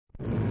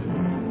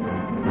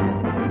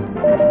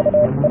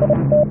Hello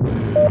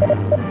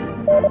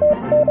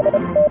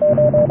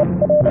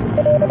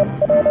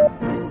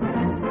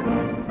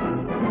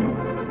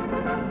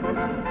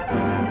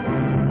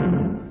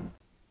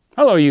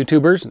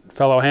YouTubers and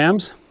fellow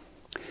hams.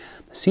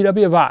 The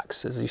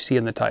CWvox, as you see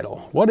in the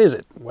title. What is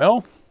it?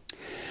 Well,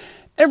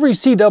 every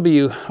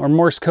CW or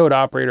Morse code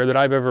operator that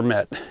I've ever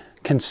met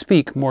can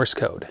speak Morse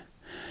code.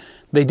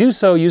 They do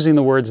so using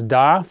the words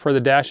da for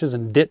the dashes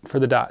and dit for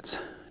the dots.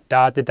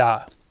 Da, dit,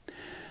 da.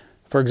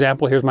 For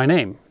example, here's my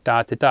name.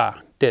 Da, dit, da.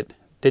 Dit,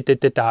 dit, dit,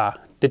 dit, da.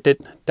 Dit, dit,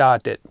 da,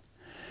 dit.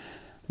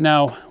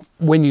 Now,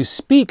 when you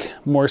speak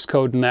Morse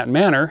code in that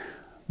manner,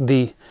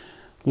 the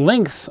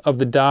length of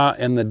the da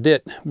and the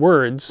dit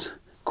words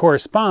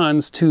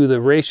corresponds to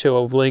the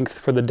ratio of length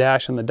for the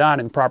dash and the dot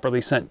in properly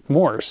sent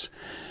Morse.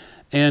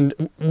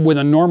 And with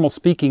a normal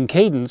speaking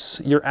cadence,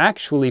 you're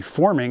actually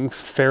forming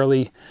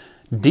fairly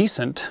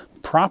decent,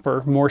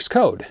 proper Morse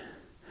code.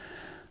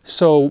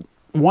 So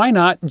why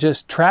not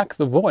just track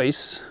the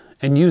voice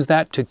and use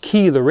that to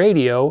key the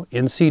radio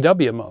in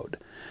CW mode?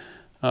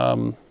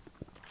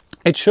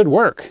 It should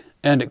work,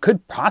 and it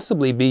could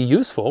possibly be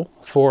useful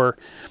for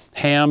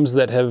hams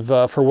that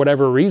have, for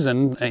whatever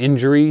reason,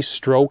 injury,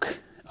 stroke,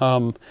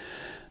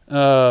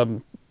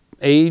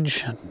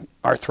 age,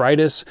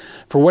 arthritis.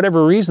 For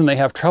whatever reason, they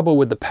have trouble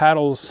with the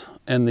paddles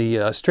and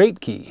the straight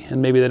key, and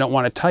maybe they don't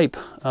want to type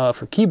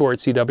for keyboard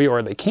CW,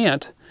 or they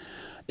can't.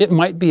 It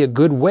might be a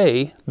good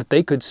way that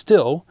they could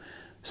still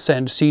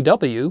send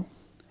CW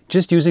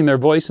just using their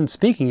voice and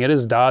speaking it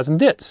as das and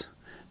dits.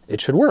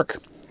 It should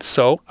work.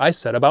 So I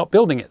set about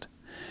building it.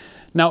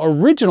 Now,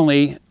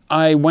 originally,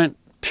 I went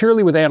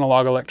purely with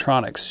analog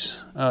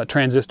electronics,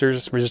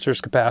 transistors,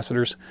 resistors,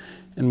 capacitors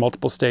in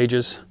multiple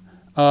stages.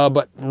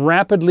 But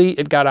rapidly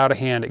it got out of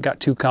hand. It got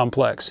too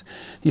complex.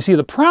 You see,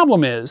 the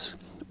problem is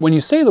when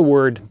you say the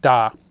word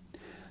da,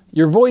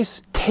 your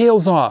voice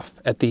tails off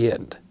at the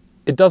end.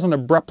 It doesn't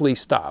abruptly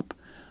stop.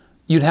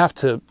 You'd have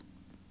to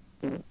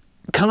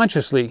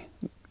consciously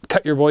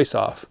cut your voice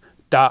off.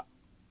 Da,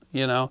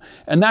 you know,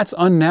 and that's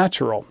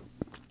unnatural.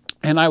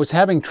 And I was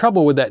having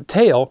trouble with that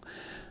tail.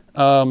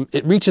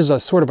 It reaches a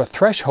sort of a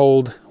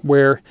threshold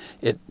where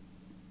it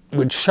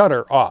would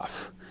shutter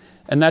off.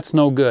 And that's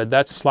no good.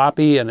 That's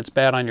sloppy and it's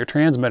bad on your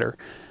transmitter.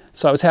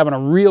 So I was having a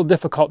real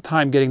difficult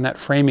time getting that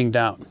framing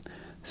down.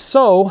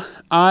 So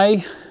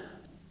I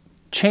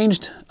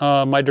changed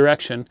my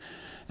direction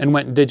and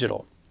went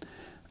digital.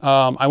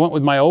 I went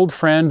with my old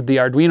friend, the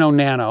Arduino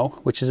Nano,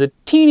 which is a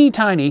teeny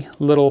tiny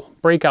little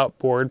breakout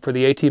board for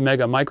the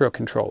ATmega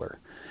microcontroller.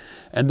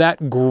 And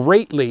that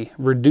greatly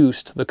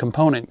reduced the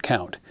component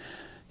count.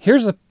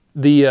 Here's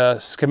the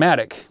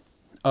schematic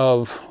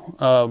of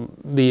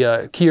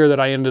the keyer that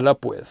I ended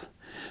up with.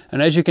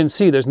 And as you can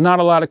see, there's not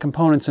a lot of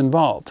components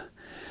involved.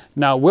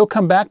 Now, we'll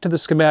come back to the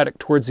schematic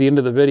towards the end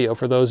of the video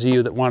for those of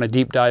you that want to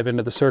deep dive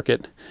into the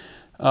circuit.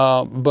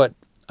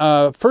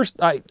 First,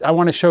 I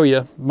want to show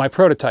you my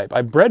prototype.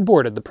 I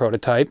breadboarded the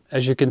prototype,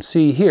 as you can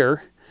see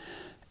here.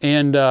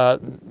 And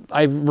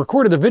I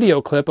recorded a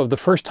video clip of the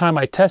first time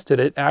I tested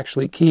it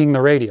actually keying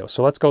the radio.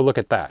 So let's go look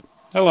at that.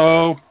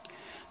 Hello.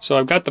 So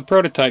I've got the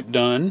prototype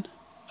done,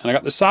 and I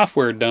got the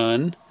software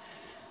done,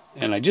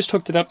 and I just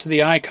hooked it up to the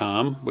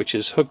ICOM, which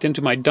is hooked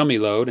into my dummy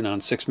load and on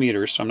 6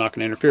 meters, so I'm not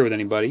going to interfere with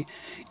anybody.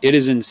 It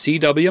is in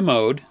CW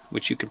mode,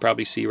 which you can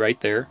probably see right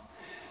there.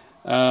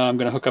 I'm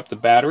going to hook up the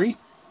battery.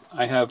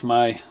 I have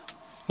my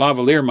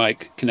lavalier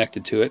mic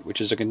connected to it,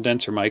 which is a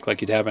condenser mic like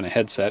you'd have in a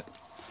headset.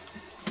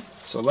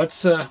 So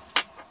let's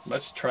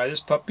try this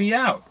puppy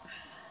out.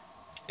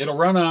 It'll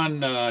run on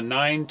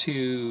 9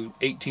 to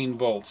 18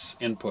 volts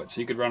input, so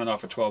you could run it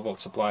off a 12-volt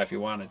supply if you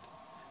wanted.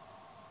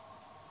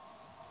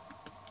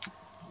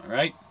 All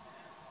right,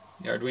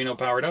 the Arduino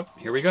powered up.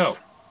 Here we go.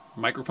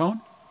 Microphone.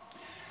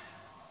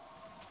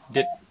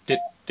 Dit dit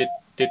dit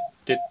dit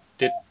dit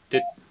dit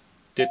dit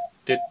dit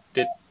dit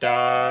dit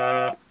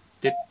da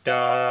dit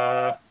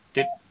da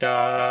dit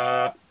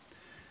da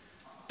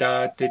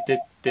da dit dit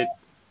dit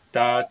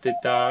da dit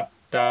da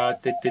da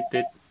dit dit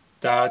dit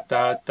da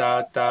da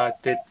da da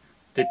dit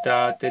dit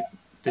da dit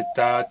dit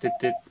da dit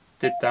dit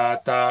dit da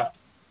da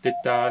dit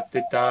da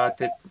dit da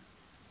dit.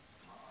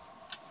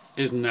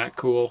 Isn't that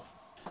cool?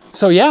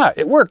 So yeah,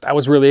 it worked. I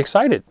was really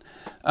excited.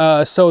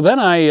 So then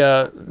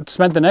I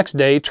spent the next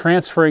day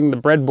transferring the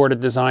breadboarded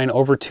design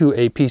over to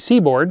a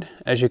PC board,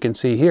 as you can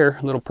see here,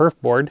 a little perf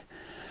board,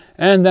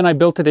 and then I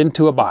built it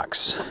into a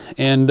box.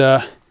 And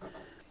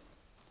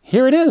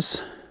here it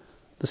is,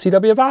 the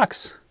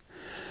CWvox.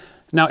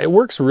 Now it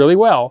works really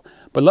well,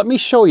 but let me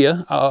show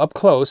you up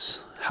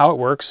close how it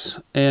works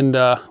and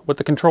what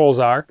the controls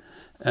are,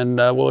 and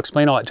we'll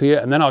explain all that to you,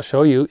 and then I'll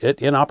show you it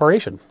in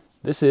operation.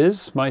 This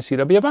is my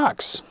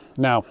CWvox.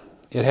 Now,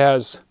 it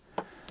has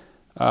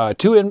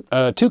two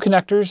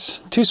connectors,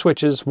 2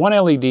 switches, 1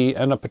 LED,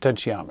 and a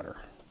potentiometer.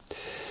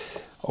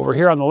 Over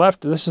here on the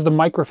left, this is the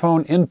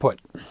microphone input.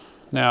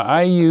 Now,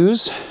 I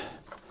use,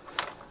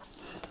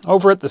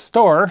 over at the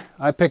store,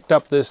 I picked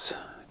up this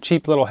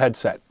cheap little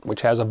headset,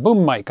 which has a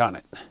boom mic on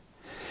it.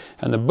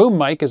 And the boom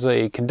mic is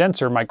a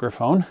condenser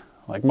microphone,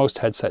 like most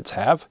headsets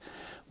have,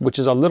 which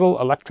is a little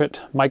electret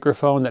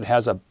microphone that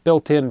has a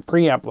built-in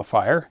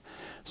preamplifier,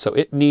 so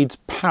it needs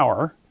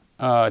power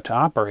to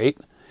operate,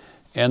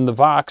 and the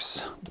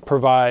Vox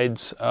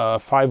provides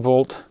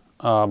 5-volt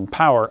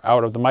power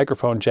out of the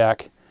microphone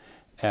jack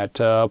at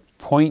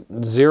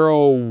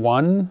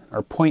 0.01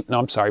 or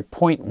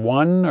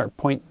 0.1 or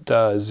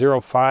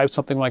 0.05,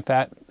 something like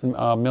that,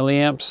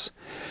 milliamps.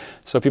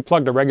 So if you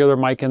plugged a regular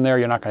mic in there,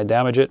 you're not going to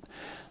damage it,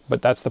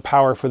 but that's the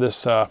power for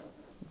this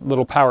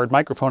little powered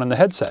microphone in the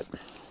headset.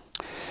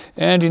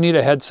 And you need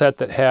a headset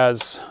that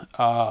has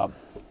the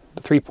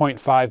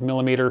 3.5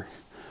 millimeter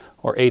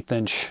or 1/8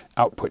 inch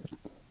output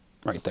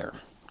right there.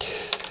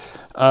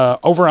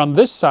 Over on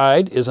this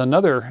side is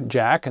another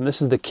jack, and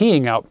this is the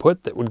keying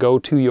output that would go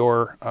to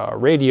your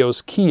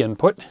radio's key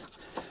input.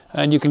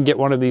 And you can get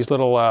one of these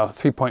little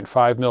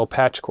 3.5 mil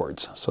patch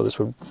cords. So this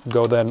would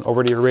go then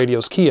over to your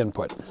radio's key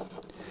input.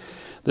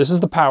 This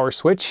is the power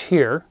switch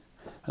here,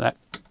 and that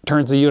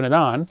turns the unit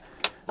on.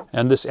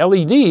 And this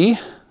LED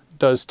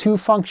does 2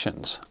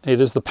 functions.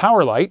 It is the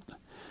power light,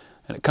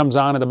 and it comes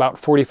on at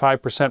about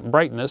 45%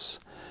 brightness.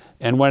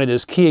 And when it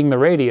is keying the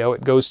radio,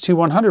 it goes to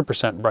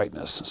 100%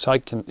 brightness. So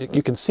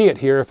you can see it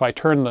here if I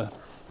turn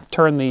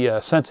the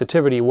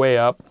sensitivity way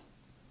up.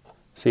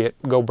 See it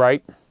go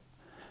bright?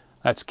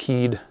 That's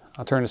keyed.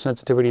 I'll turn the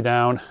sensitivity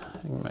down.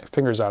 Get my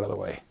fingers out of the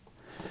way.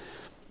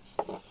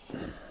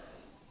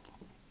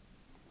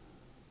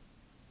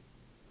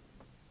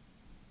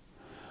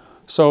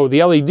 So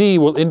the LED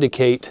will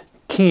indicate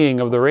keying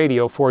of the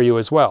radio for you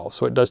as well.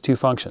 So it does 2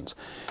 functions.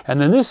 And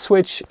then this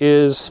switch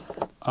is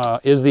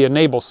the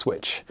enable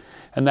switch.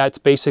 And that's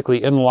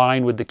basically in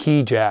line with the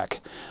key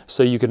jack.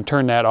 So you can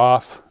turn that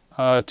off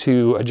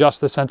to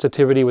adjust the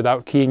sensitivity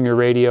without keying your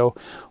radio,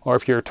 or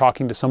if you're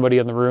talking to somebody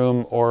in the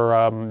room, or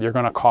you're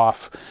going to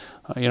cough,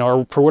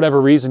 or for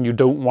whatever reason you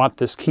don't want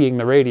this keying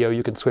the radio,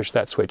 you can switch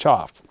that switch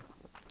off.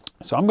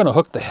 So I'm going to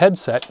hook the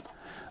headset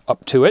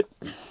up to it.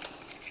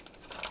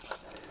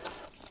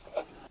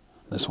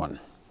 This one.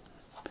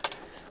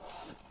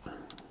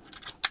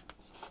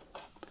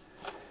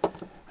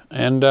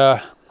 And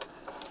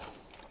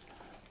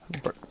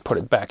put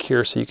it back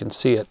here so you can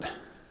see it.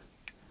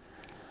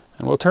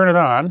 And we'll turn it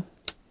on.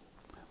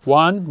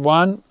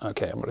 1.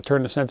 Okay, I'm going to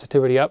turn the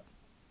sensitivity up.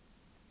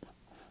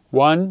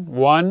 1,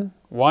 1,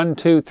 1,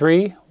 2,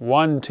 3,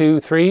 1, 2,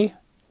 3.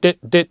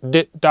 Dit, dit,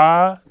 dit,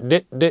 da,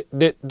 dit, dit,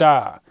 dit,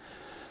 da.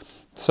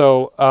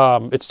 So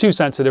it's too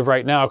sensitive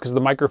right now because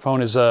the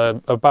microphone is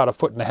about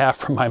 1.5 feet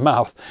from my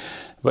mouth.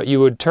 But you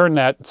would turn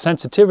that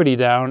sensitivity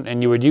down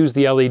and you would use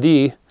the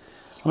LED.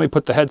 Let me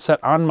put the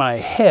headset on my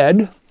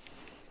head.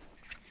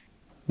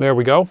 There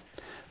we go.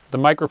 The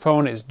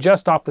microphone is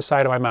just off the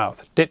side of my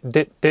mouth. Dit,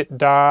 dit, dit,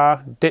 da,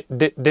 dit,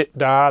 dit, dit,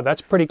 da.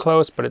 That's pretty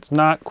close, but it's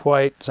not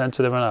quite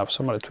sensitive enough.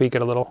 So I'm going to tweak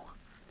it a little.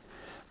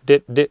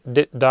 Dit, dit,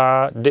 dit,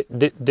 da, dit,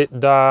 dit, dit,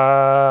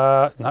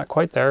 da. Not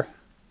quite there.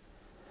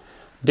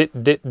 Dit,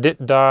 dit,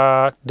 dit,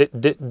 da, dit,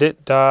 dit,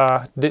 dit,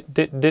 da, dit,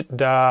 dit, dit,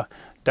 da,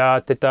 da,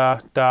 dit, da,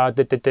 da,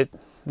 dit, dit, dit.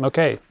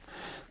 Okay,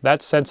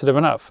 that's sensitive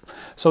enough.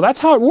 So that's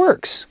how it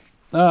works.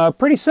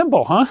 Pretty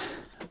simple, huh?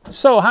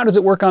 So how does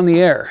it work on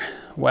the air?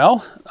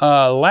 Well,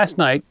 last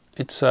night,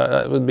 it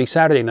would be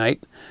Saturday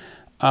night,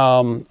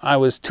 I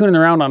was tuning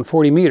around on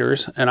 40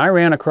 meters, and I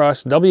ran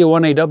across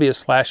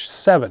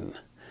W1AW/7,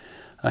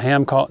 a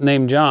ham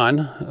named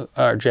John,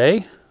 or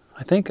Jay,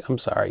 I think. I'm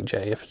sorry,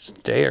 Jay, if it's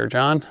Jay or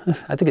John.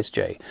 I think it's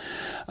Jay.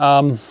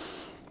 My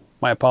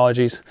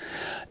apologies.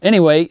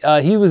 Anyway,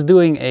 he was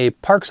doing a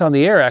Parks on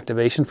the Air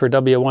activation for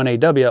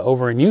W1AW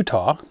over in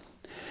Utah.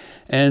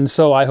 And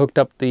so I hooked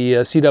up the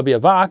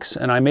CWvox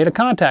and I made a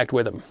contact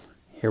with him.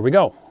 Here we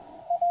go.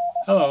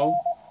 Hello,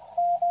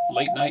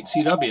 late night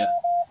CW.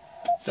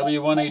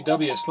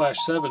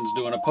 W1AW/7's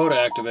doing a POTA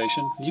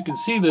activation. You can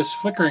see this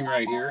flickering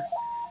right here.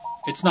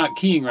 It's not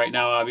keying right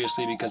now,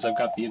 obviously, because I've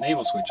got the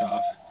enable switch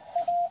off.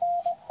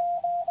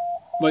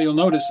 But you'll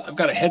notice I've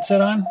got a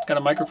headset on, got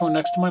a microphone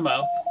next to my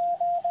mouth,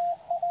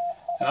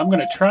 and I'm going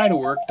to try to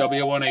work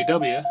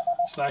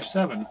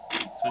W1AW/7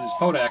 on this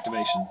POTA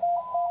activation.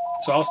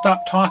 So I'll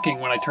stop talking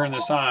when I turn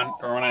this on,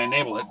 or when I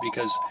enable it,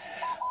 because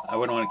I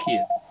wouldn't want to key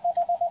it.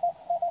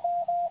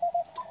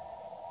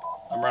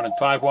 I'm running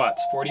 5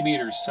 watts, 40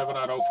 meters,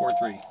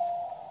 7.043.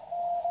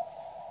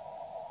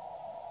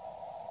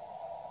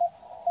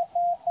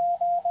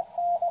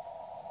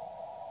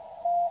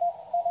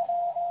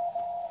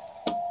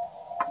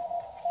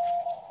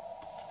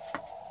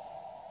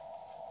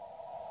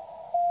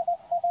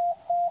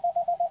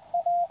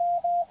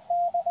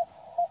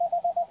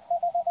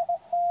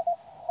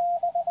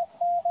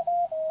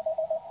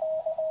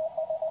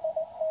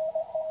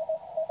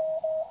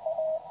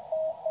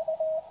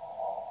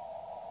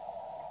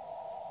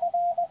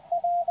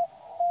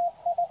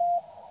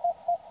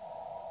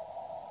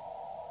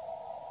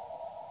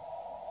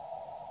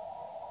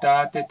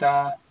 Da da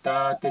da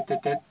da da da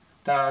da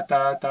da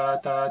da da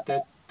da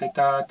da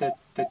da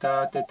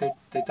da da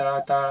da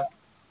da.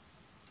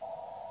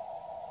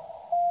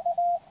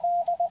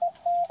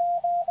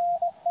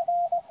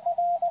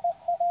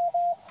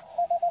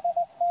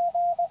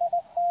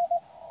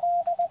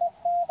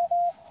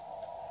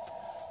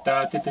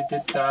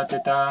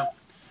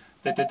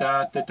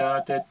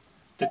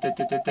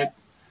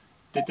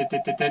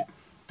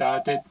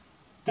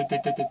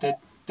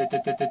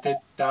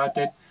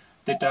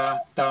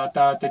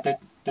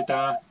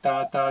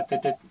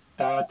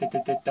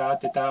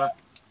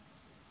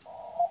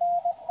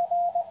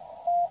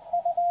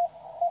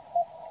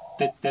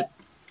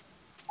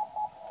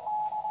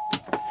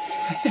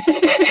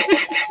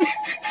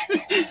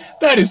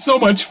 That is so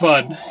much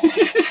fun.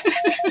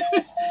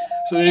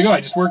 So there you go.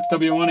 I just worked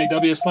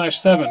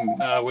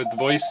W1AW/7 with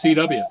voice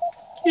CW.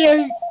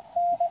 Yay!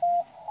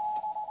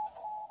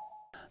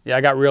 Yeah,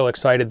 I got real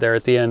excited there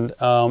at the end.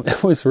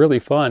 It was really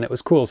fun. It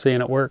was cool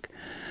seeing it work.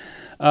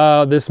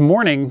 This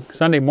morning,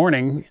 Sunday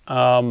morning,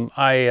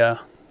 I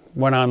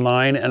went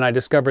online and I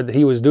discovered that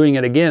he was doing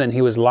it again, and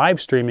he was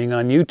live streaming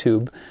on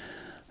YouTube.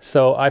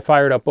 So I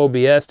fired up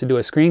OBS to do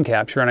a screen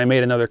capture, and I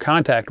made another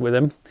contact with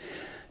him.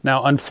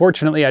 Now,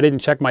 unfortunately, I didn't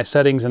check my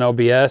settings in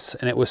OBS,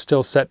 and it was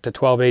still set to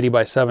 1280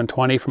 by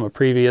 720 from a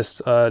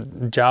previous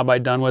job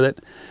I'd done with it.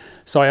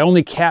 So I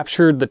only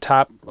captured the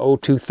top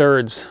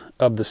 2/3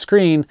 of the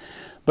screen,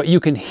 but you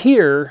can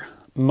hear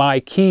my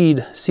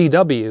keyed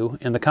CW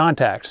in the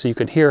contact, so you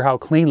can hear how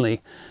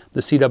cleanly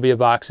the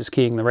CWvox is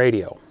keying the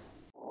radio.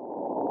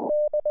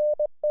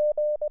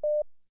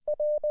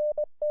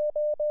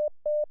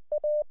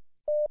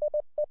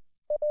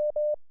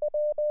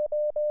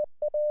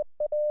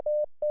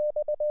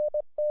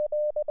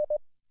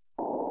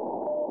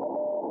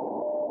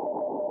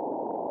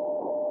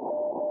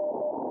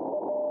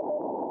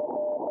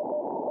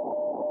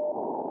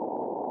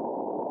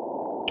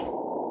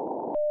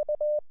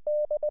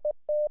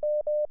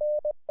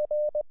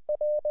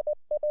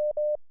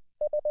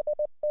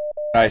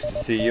 Nice to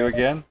see you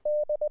again.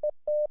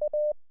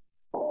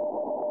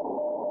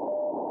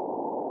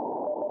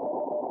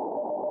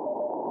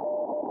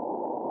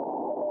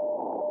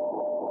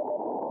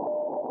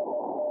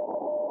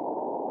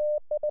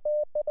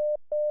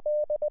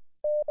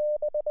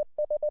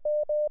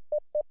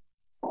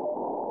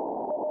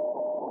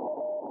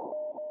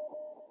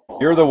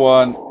 You're the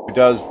one who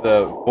does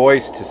the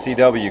voice to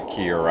CW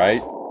keyer,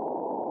 right?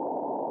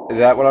 Is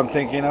that what I'm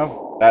thinking of?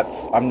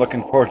 I'm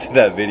looking forward to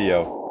that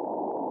video.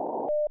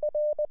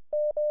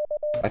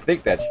 I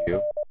think that's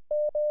you.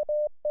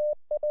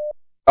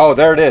 Oh,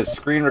 there it is.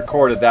 Screen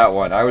recorded that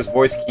one. I was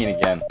voice keying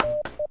again.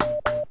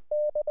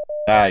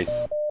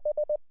 Nice.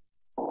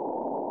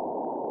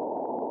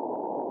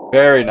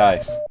 Very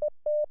nice.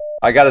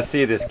 I gotta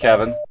see this,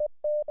 Kevin.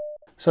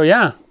 So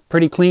yeah,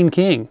 pretty clean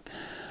keying.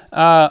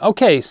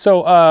 Okay,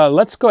 so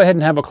let's go ahead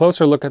and have a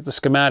closer look at the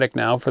schematic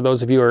now for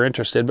those of you who are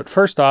interested. But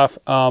first off,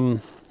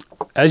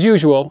 as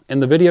usual, in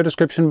the video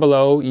description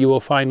below, you will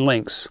find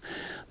links.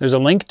 There's a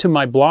link to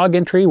my blog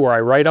entry where I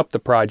write up the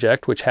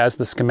project, which has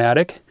the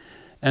schematic,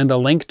 and a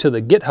link to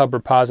the Github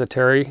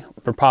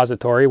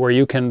repository where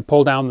you can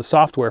pull down the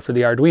software for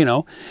the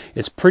Arduino.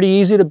 It's pretty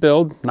easy to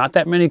build, not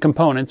that many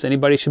components.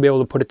 Anybody should be able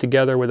to put it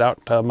together without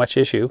much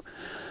issue.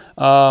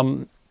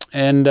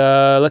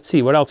 Let's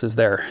see, what else is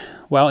there?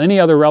 Well, any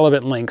other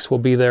relevant links will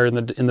be there in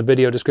the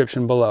video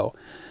description below.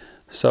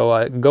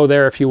 So go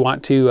there if you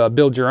want to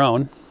build your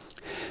own.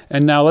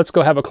 And now let's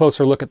go have a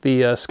closer look at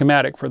the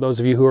schematic for those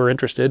of you who are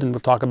interested, and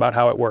we'll talk about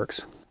how it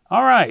works.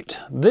 All right,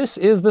 this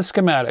is the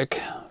schematic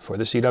for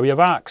the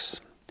CWvox.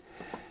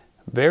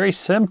 Very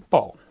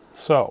simple.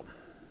 So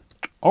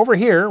over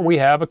here we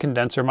have a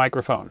condenser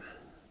microphone,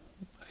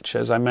 which,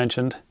 as I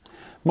mentioned,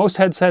 most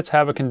headsets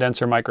have a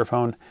condenser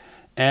microphone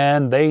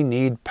and they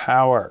need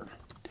power.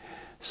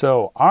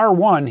 So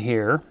R1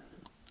 here,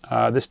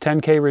 this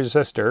 10K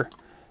resistor,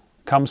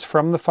 comes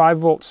from the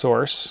 5-volt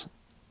source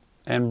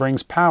and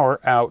brings power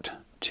out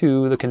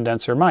to the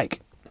condenser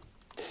mic.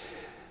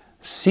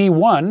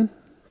 C1,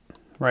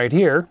 right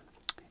here,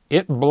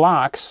 it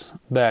blocks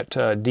that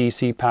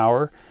DC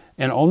power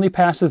and only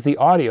passes the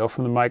audio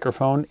from the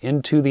microphone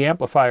into the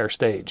amplifier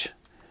stage,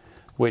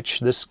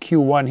 which this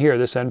Q1 here,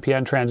 this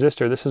NPN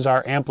transistor, this is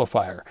our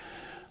amplifier.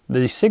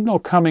 The signal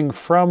coming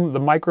from the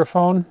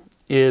microphone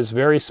is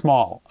very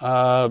small,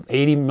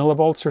 80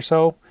 millivolts or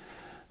so.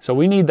 So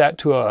we need that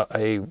to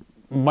a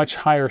much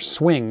higher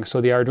swing so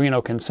the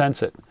Arduino can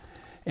sense it.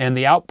 And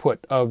the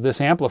output of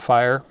this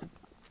amplifier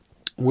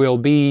will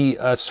be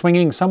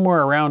swinging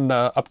somewhere around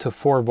up to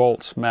 4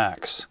 volts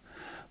max,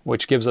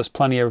 which gives us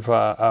plenty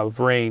of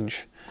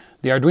range.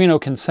 The Arduino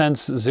can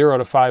sense 0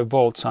 to 5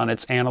 volts on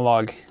its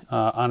analog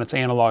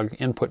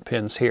input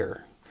pins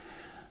here.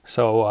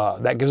 So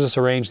that gives us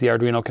a range the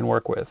Arduino can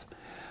work with.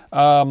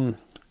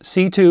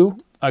 C2,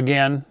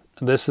 again,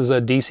 this is a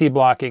DC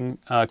blocking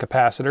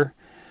capacitor.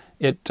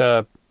 It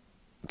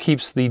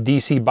keeps the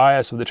DC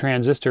bias of the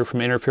transistor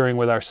from interfering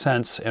with our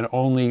sense and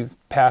only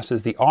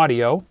passes the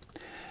audio.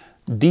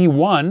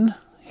 D1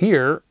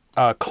 here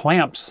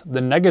clamps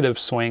the negative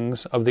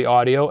swings of the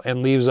audio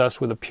and leaves us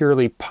with a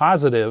purely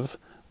positive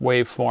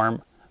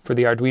waveform for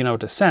the Arduino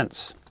to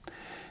sense.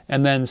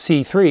 And then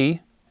C3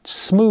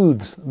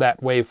 smooths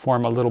that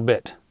waveform a little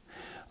bit.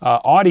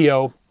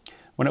 Audio,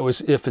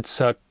 if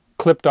it's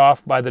clipped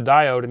off by the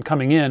diode and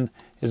coming in,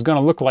 is going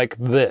to look like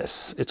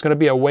this. It's going to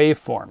be a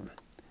waveform.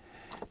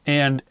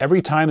 And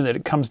every time that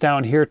it comes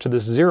down here to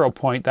this 0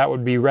 point, that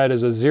would be read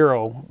as a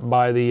 0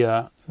 by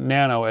the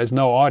Nano as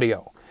no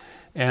audio.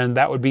 And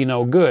that would be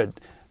no good.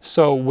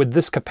 So with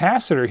this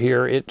capacitor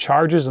here, it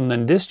charges and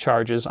then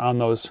discharges on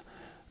those.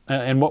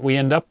 And what we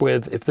end up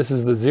with, if this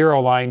is the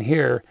 0 line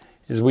here,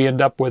 is we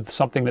end up with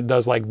something that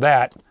does like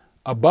that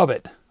above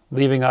it,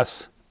 leaving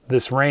us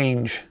this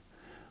range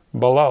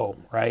below,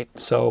 right?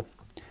 So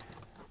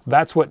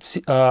that's what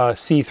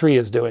C3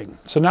 is doing.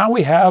 So now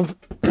we have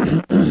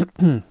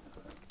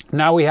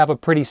now we have a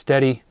pretty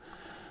steady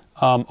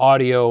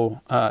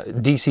audio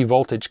DC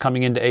voltage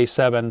coming into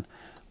A7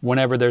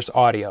 whenever there's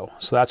audio.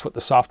 So that's what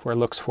the software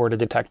looks for to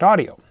detect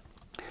audio.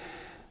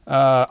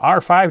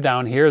 R5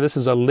 down here, this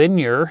is a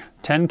linear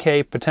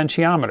 10K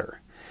potentiometer,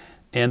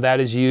 and that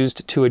is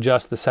used to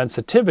adjust the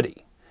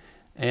sensitivity.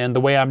 And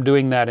the way I'm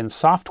doing that in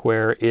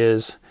software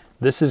is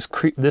this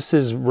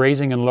is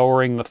raising and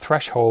lowering the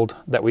threshold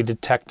that we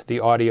detect the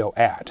audio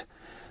at.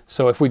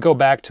 So if we go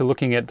back to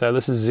looking at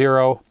this is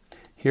 0,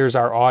 here's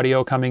our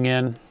audio coming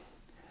in.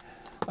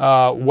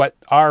 What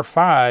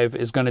R5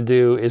 is going to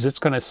do is it's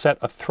going to set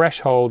a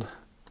threshold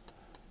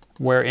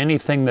where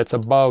anything that's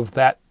above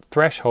that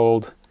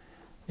threshold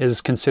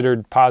is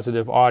considered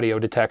positive audio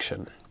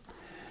detection.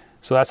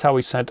 So that's how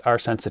we set our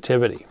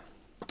sensitivity.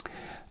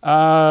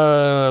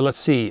 Let's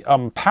see,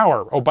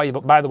 power. Oh,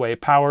 by the way,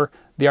 power.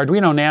 The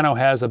Arduino Nano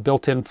has a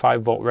built-in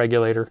 5-volt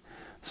regulator.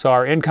 So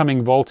our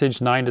incoming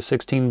voltage, 9 to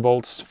 16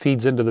 volts,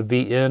 feeds into the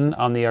V-in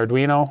on the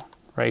Arduino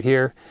right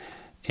here.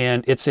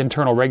 And its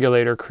internal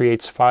regulator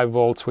creates 5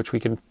 volts, which we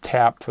can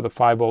tap for the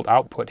 5-volt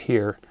output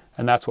here.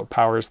 And that's what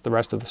powers the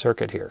rest of the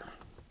circuit here.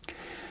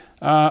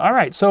 All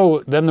right,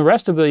 so then the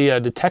rest of the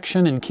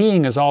detection and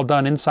keying is all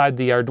done inside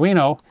the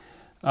Arduino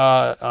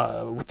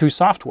through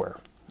software.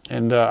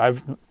 And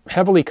I've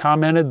heavily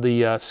commented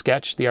the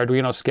sketch, the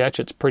Arduino sketch.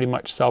 It's pretty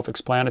much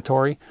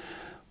self-explanatory.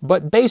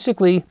 But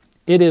basically,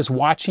 it is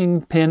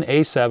watching pin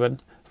A7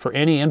 for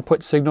any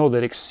input signal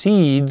that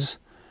exceeds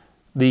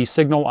the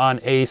signal on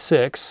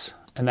A6,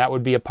 and that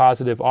would be a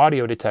positive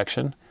audio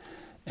detection.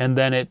 And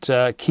then it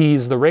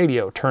keys the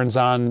radio, turns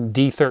on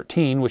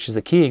D13, which is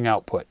the keying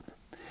output.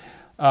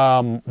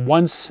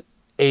 Once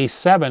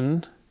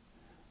A7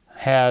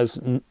 has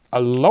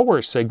a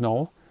lower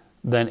signal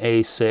than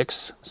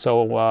A6,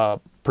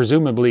 so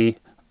presumably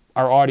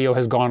our audio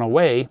has gone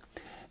away,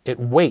 it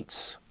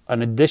waits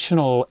an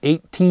additional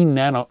 18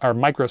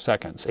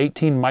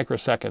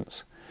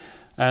 microseconds.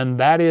 And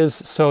that is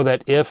so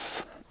that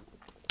if,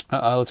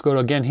 let's go to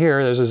again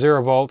here, there's a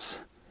 0 volts,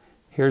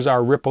 here's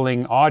our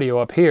rippling audio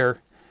up here.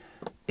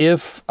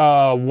 If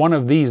one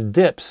of these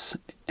dips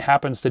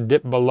happens to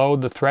dip below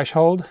the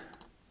threshold,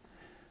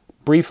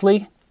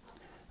 briefly,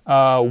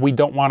 we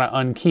don't want to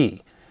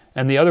unkey.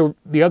 And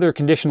the other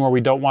condition where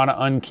we don't want to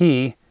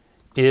unkey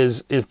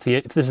is if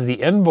this is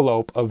the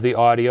envelope of the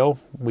audio,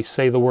 we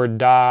say the word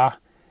da,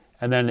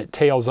 and then it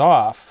tails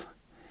off.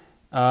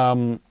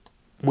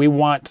 We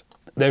want,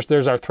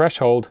 there's our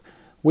threshold.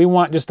 We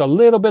want just a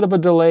little bit of a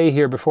delay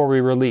here before we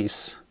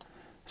release,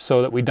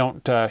 so that we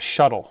don't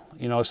shuttle,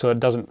 so it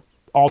doesn't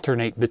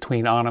alternate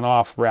between on and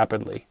off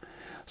rapidly.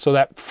 So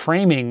that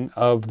framing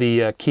of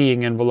the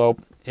keying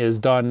envelope is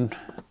done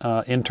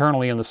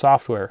internally in the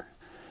software.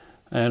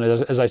 And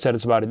as I said,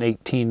 it's about an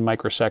 18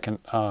 microsecond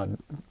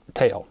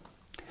tail.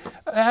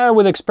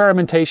 With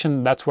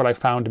experimentation, that's what I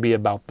found to be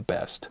about the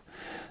best.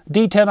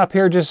 D10 up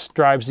here just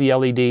drives the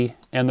LED,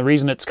 and the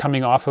reason it's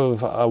coming off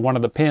of one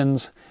of the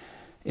pins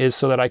is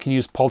so that I can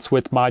use pulse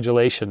width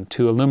modulation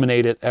to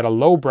illuminate it at a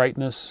low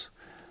brightness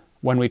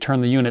when we turn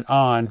the unit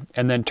on,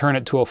 and then turn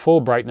it to a full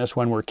brightness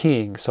when we're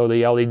keying. So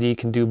the LED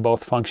can do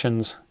both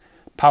functions,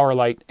 power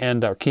light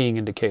and our keying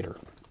indicator.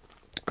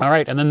 All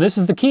right, and then this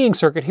is the keying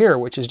circuit here,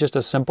 which is just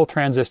a simple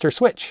transistor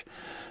switch.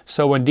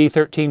 So when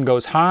D13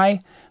 goes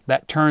high,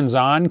 that turns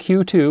on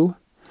Q2,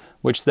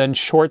 which then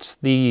shorts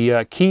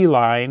the key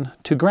line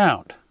to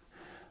ground.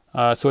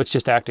 So it's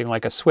just acting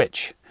like a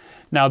switch.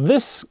 Now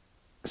this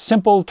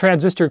simple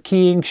transistor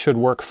keying should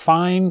work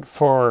fine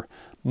for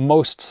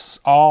most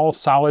all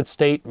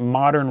solid-state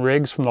modern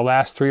rigs from the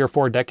last 3 or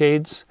 4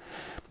 decades.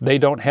 They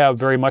don't have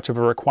very much of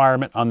a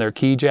requirement on their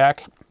key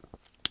jack.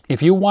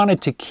 If you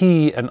wanted to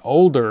key an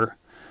older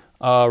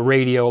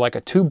radio, like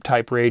a tube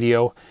type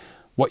radio,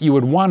 what you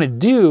would want to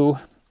do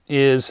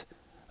is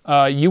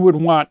you would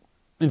want,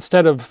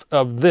 instead of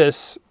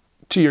this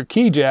to your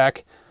key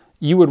jack,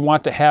 you would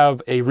want to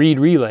have a reed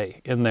relay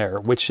in there,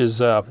 which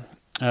is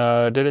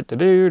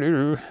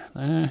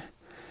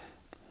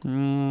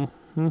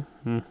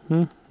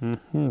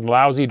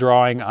lousy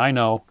drawing, I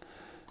know.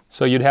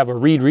 So you'd have a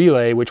reed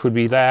relay, which would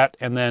be that,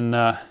 and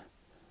then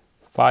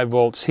 5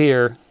 volts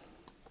here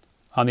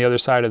on the other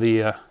side of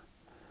the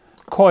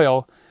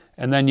coil,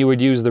 and then you would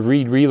use the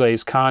reed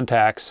relay's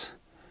contacts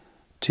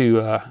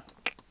to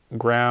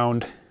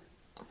ground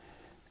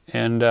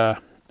and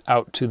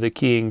out to the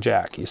keying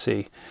jack, you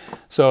see.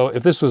 So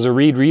if this was a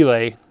reed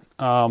relay,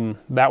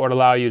 that would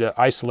allow you to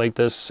isolate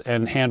this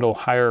and handle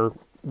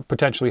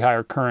potentially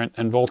higher current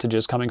and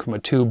voltages coming from a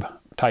tube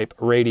type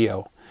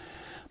radio.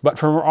 But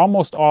for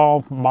almost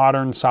all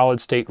modern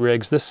solid-state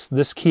rigs,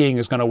 this keying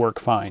is going to work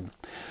fine.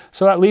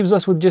 So that leaves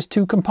us with just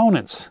two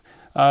components.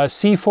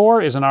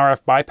 C4 is an RF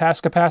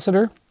bypass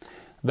capacitor.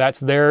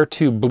 That's there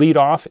to bleed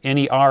off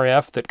any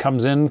RF that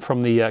comes in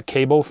from the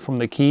cable from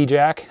the key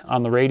jack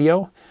on the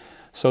radio,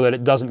 so that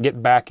it doesn't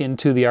get back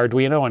into the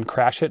Arduino and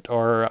crash it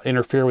or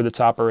interfere with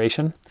its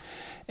operation.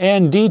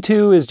 And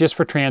D2 is just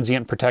for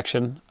transient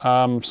protection.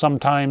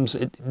 Sometimes,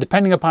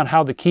 depending upon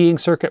how the keying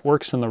circuit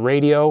works in the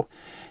radio,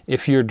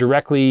 if you're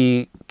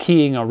directly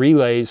keying a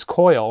relay's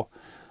coil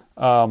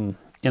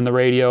in the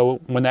radio,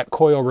 when that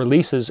coil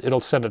releases, it'll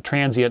send a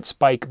transient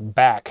spike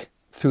back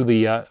through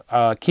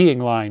the keying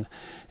line.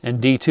 And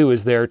D2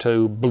 is there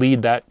to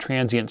bleed that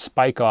transient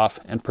spike off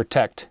and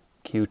protect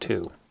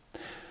Q2.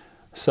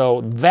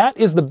 So that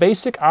is the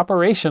basic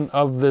operation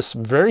of this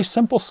very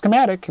simple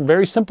schematic,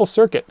 very simple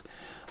circuit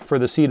for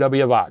the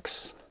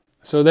CWvox.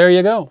 So there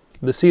you go,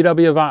 the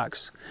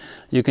CWvox.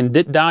 You can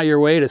dial your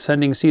way to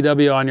sending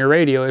CW on your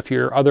radio if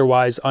you're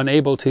otherwise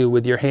unable to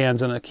with your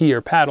hands and a key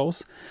or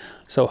paddles.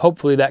 So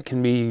hopefully that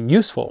can be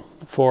useful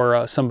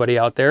for somebody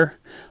out there.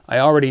 I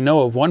already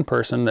know of one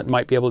person that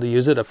might be able to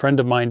use it. A friend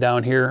of mine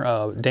down here,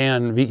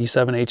 Dan,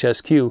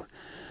 VE7HSQ,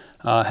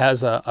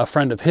 has a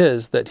friend of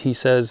his that he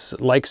says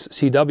likes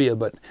CW,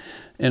 but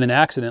in an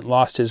accident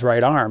lost his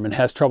right arm and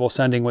has trouble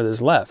sending with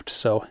his left.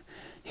 So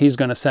he's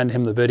going to send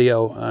him the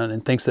video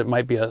and thinks that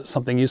might be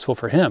something useful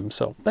for him.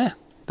 So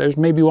there's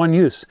maybe one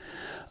use.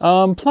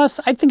 Plus,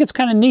 I think it's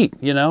kind of neat.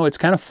 You know, it's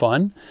kind of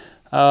fun.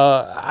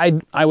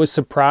 I was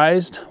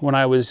surprised when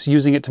I was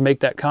using it to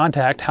make that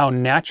contact how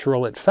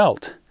natural it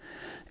felt.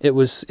 It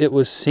was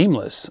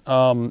seamless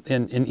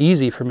and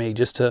easy for me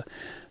just to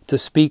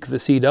speak the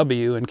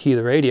CW and key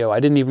the radio. I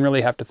didn't even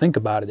really have to think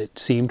about it. It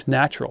seemed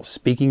natural.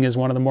 Speaking is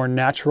one of the more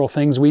natural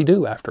things we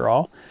do, after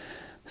all.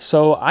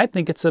 So I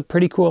think it's a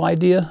pretty cool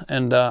idea,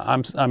 and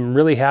I'm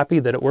really happy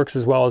that it works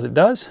as well as it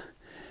does,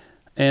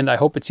 and I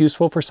hope it's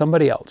useful for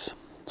somebody else.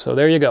 So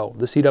there you go,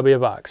 the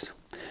CWvox.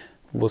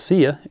 We'll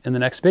see you in the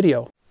next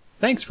video.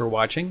 Thanks for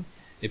watching.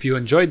 If you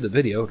enjoyed the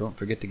video, don't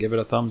forget to give it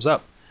a thumbs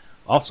up.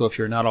 Also, if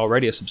you're not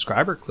already a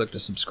subscriber, click to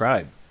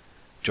subscribe.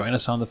 Join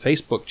us on the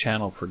Facebook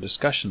channel for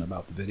discussion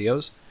about the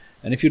videos.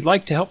 And if you'd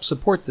like to help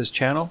support this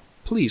channel,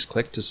 please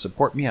click to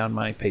support me on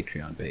my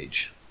Patreon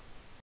page.